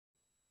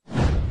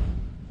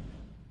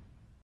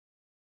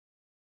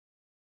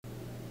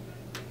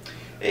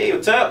Hey,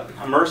 what's up?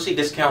 I'm Mercy,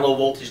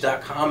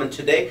 DiscountLowVoltage.com, and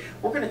today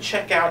we're going to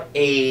check out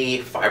a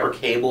fiber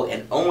cable,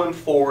 an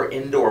OM4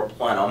 indoor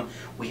plenum.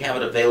 We have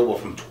it available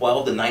from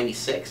 12 to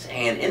 96,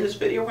 and in this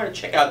video we're going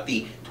to check out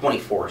the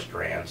 24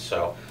 strands.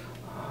 So,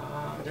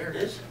 there it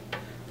is.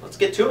 Let's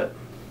get to it.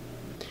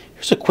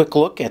 Here's a quick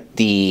look at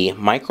the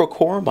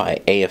MicroCore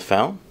by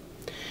AFL.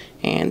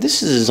 And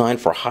this is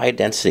designed for high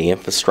density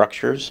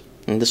infrastructures,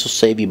 and this will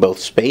save you both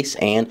space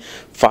and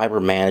fiber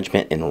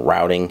management and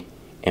routing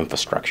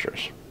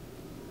infrastructures.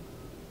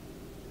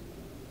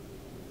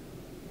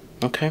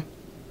 Okay.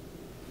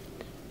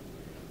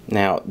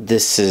 Now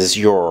this is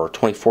your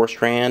 24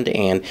 strand,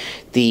 and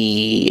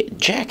the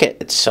jacket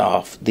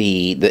itself,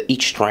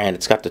 each strand,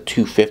 it's got the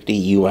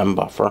 250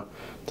 buffer.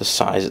 The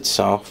size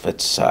itself,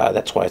 that's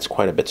why it's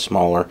quite a bit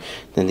smaller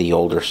than the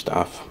older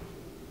stuff.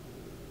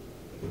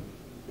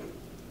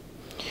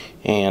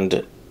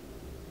 And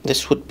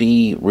this would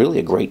be really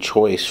a great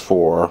choice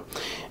for,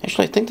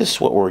 actually I think this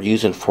is what we're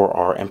using for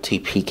our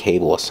MTP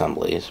cable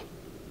assemblies.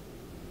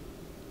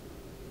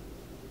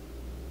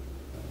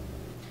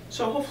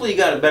 So hopefully you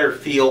got a better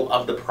feel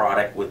of the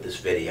product with this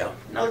video.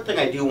 Another thing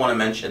I do want to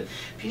mention,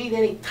 if you need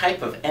any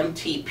type of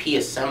MTP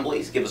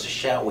assemblies, give us a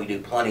shout. We do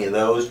plenty of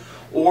those.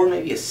 Or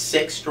maybe a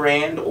 6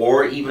 strand,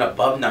 or even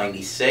above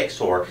 96,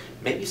 or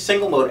maybe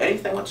single mode,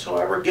 anything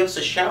whatsoever, give us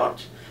a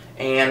shout.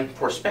 And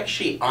for a spec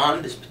sheet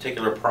on this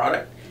particular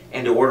product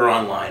and to order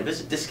online,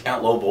 visit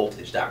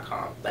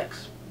DiscountLowVoltage.com.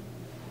 Thanks.